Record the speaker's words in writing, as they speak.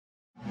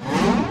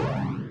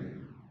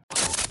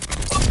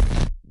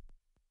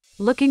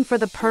Looking for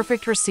the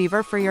perfect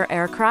receiver for your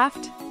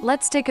aircraft?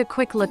 Let's take a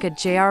quick look at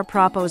JR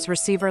PROPO's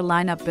receiver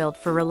lineup built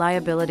for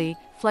reliability,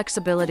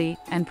 flexibility,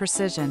 and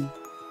precision.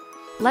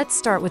 Let's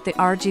start with the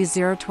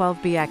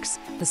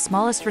RG16BPX, the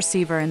smallest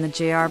receiver in the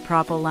JR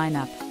PROPO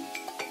lineup.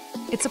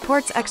 It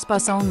supports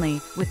XBUS-only,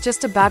 with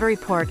just a battery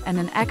port and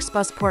an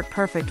XBUS port,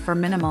 perfect for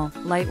minimal,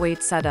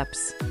 lightweight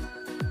setups.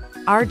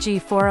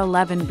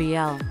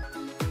 RG411BL.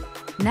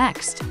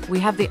 Next, we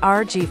have the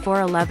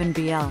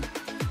RG411BL.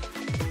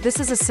 This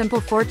is a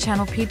simple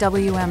 4-channel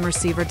PWM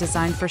receiver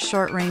designed for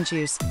short-range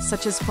use,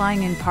 such as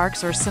flying in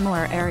parks or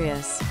similar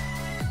areas.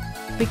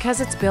 Because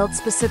it's built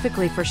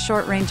specifically for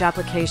short-range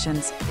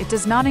applications, it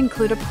does not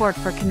include a port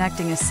for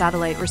connecting a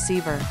satellite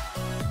receiver.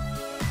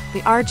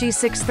 The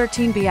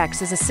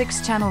RG16BPX is a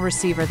 6-channel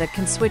receiver that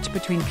can switch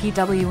between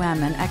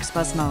PWM and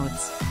XBUS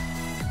modes.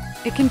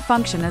 It can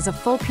function as a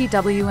full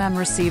PWM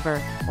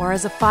receiver, or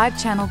as a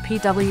 5-channel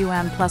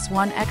PWM plus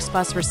 1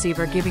 XBUS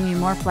receiver, giving you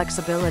more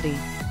flexibility.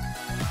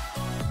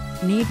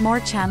 Need more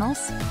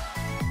channels?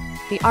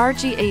 The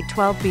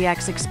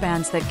RG812BX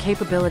expands that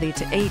capability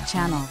to 8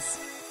 channels.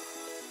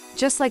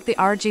 Just like the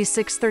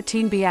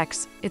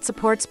RG16BPX, it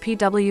supports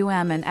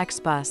PWM and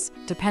XBUS,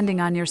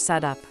 depending on your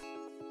setup.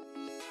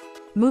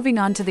 Moving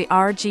on to the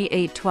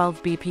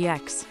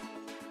RG812BPX.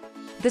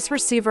 This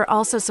receiver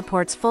also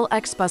supports full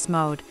XBUS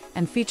mode,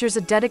 and features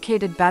a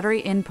dedicated battery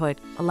input,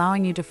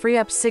 allowing you to free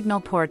up signal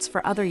ports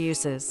for other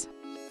uses.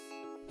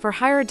 For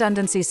high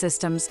redundancy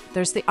systems,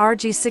 there's the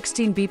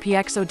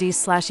RG16BPX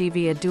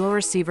OD/EV, a dual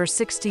receiver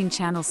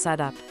 16-channel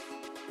setup.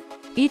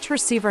 Each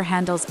receiver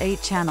handles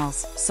 8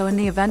 channels, so in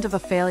the event of a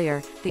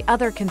failure, the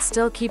other can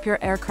still keep your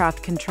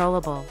aircraft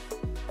controllable.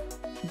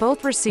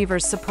 Both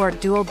receivers support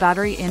dual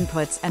battery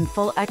inputs and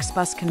full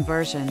XBUS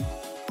conversion.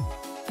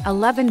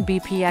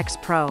 11BPX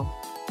Pro.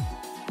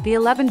 The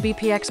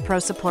 11BPX Pro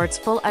supports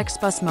full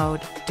XBUS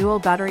mode, dual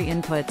battery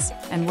inputs,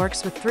 and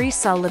works with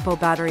 3-cell LiPo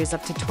batteries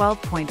up to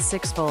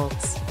 12.6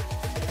 volts.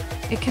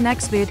 It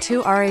connects via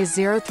 2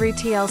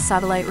 RA03TL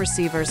satellite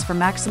receivers for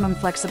maximum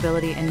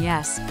flexibility, and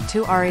yes,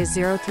 2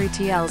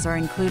 RA03TLs are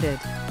included.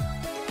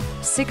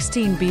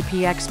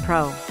 16BPX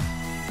Pro.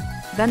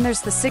 Then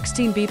there's the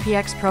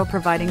 16BPX Pro,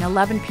 providing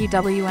 11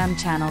 PWM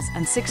channels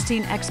and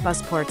 16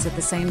 XBUS ports at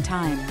the same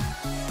time.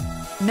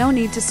 No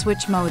need to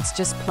switch modes,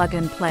 just plug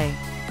and play.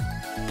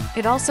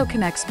 It also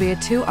connects via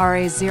 2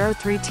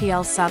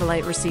 RA03TL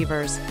satellite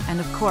receivers, and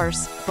of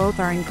course,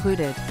 both are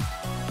included.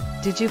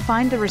 Did you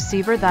find the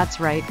receiver that's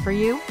right for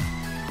you?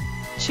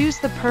 Choose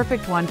the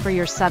perfect one for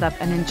your setup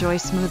and enjoy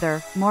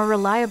smoother, more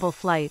reliable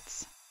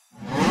flights.